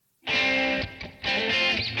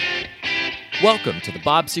Welcome to the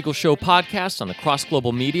Bob Siegel Show podcast on the Cross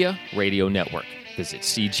Global Media Radio Network. Visit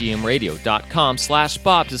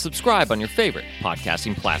cgmradio.com/Bob to subscribe on your favorite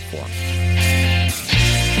podcasting platform.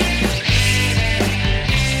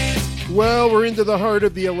 Well, we're into the heart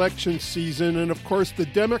of the election season, and of course the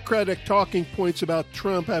Democratic talking points about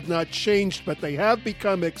Trump have not changed, but they have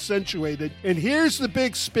become accentuated. And here's the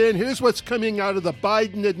big spin. Here's what's coming out of the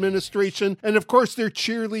Biden administration. And of course their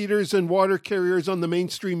cheerleaders and water carriers on the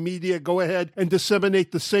mainstream media go ahead and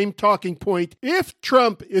disseminate the same talking point. If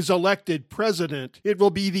Trump is elected president, it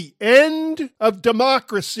will be the end of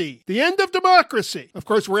democracy. The end of democracy. Of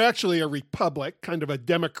course, we're actually a republic, kind of a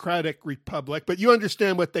democratic republic, but you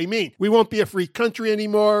understand what they mean. We won't be a free country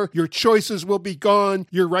anymore. Your choices will be gone.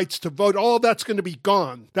 Your rights to vote, all that's going to be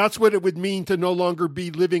gone. That's what it would mean to no longer be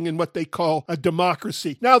living in what they call a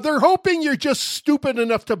democracy. Now, they're hoping you're just stupid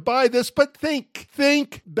enough to buy this, but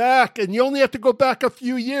think back, and you only have to go back a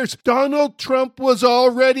few years. Donald Trump was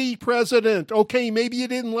already president. Okay, maybe you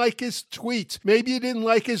didn't like his tweets. Maybe you didn't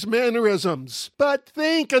like his mannerisms. But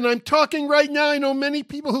think, and I'm talking right now, I know many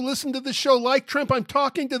people who listen to the show like Trump. I'm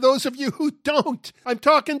talking to those of you who don't. I'm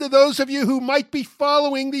talking to those of you who might be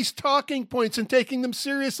following these talking points and taking them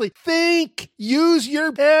seriously. Think. Use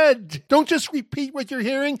your head. Don't just repeat what you're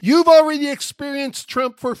hearing. You've already experienced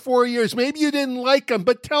Trump for 4 years. Maybe you didn't like him,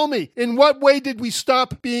 but tell me, in what way did we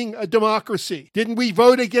stop being a democracy? Didn't we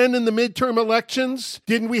vote again in the midterm elections?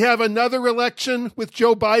 Didn't we have another election with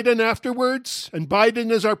Joe Biden afterwards? And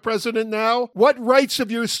Biden is our president now? What rights of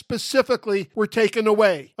yours specifically were taken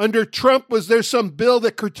away? Under Trump, was there some bill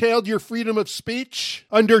that curtailed your freedom of speech?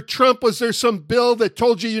 Under Trump, was there some bill that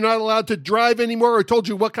told you you're not allowed to drive anymore, or told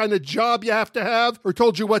you what kind of job you have to have, or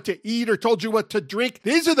told you what to eat, or told you what to drink?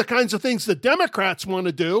 These are the kinds of things the Democrats want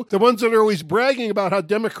to do, the ones that are always bragging about how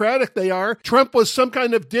democratic they are. Trump was some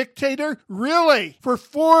kind of dictator? Really? For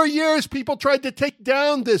 4 years, people tried to take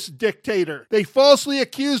down this dictator. They falsely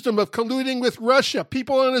accused him of colluding with Russia.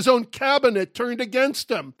 People on his own cabinet turned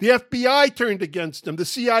against him. The FBI turned against him. The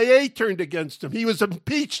CIA turned against him. He was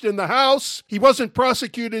impeached in the House. He wasn't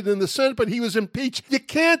prosecuted in the Senate, but he was impeached. You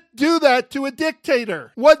can't do that to a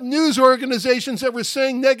dictator. What news organizations that were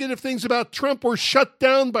saying negative things about Trump were shut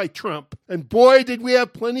down by Trump? And boy, did we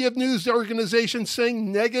have plenty of news organizations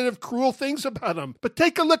saying negative, cruel things about him. But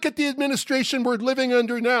take a look at the administration we're living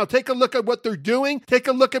under now. Take a look at what they're doing. Take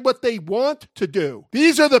a look at what they want to do.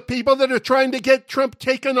 These are the people that are trying to get Trump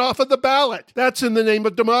taken off of the ballot. That's in the name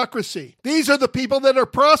of democracy. These are the people that are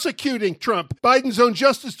prosecuting Trump. Biden's own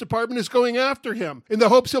Justice Department is going after him in the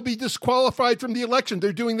hopes he'll be disqualified from the election.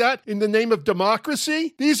 They're doing that in the name of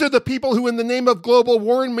democracy. These are the people who, in the name of global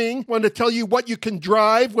warming, want to tell you what you can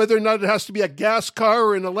drive, whether or not it has to be a gas car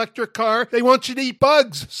or an electric car. They want you to eat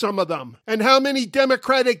bugs, some of them. And how many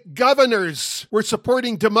Democratic governors were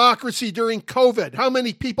supporting democracy during COVID? How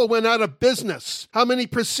many people went out of business? How many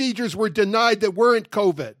procedures were denied that weren't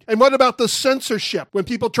COVID? And what about the censorship? When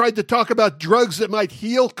people tried to talk about drugs that might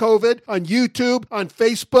heal COVID on YouTube, on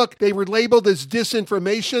Facebook, they were labeled as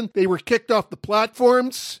disinformation. They were kicked off the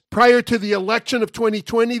platforms. Prior to the election of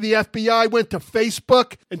 2020, the FBI went to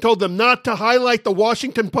Facebook and told them not to highlight the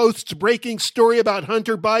Washington Post's breaking story about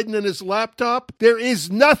Hunter Biden and his laptop. There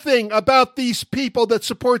is nothing about these people that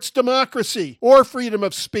supports democracy or freedom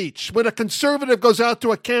of speech. When a conservative goes out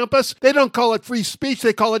to a campus, they don't call it free speech,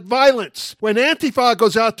 they call it violence. When Antifa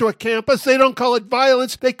goes out to a campus, they don't call it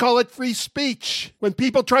violence, they call it free speech. When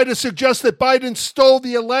people try to suggest that Biden stole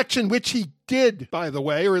the election, which he did, by the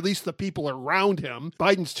way, or at least the people around him.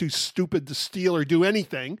 Biden's too stupid to steal or do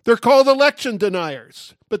anything. They're called election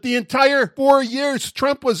deniers. But the entire 4 years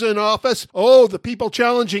Trump was in office, the people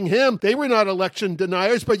challenging him, they were not election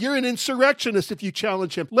deniers, but you're an insurrectionist if you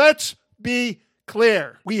challenge him. Let's be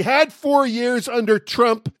clear. We had 4 years under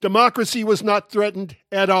Trump. Democracy was not threatened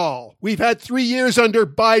at all. We've had 3 years under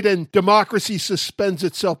Biden. Democracy suspends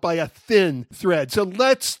itself by a thin thread. So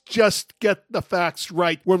let's just get the facts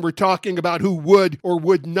right when we're talking about who would or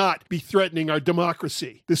would not be threatening our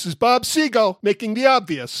democracy. This is Bob Siegel making the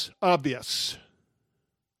obvious obvious.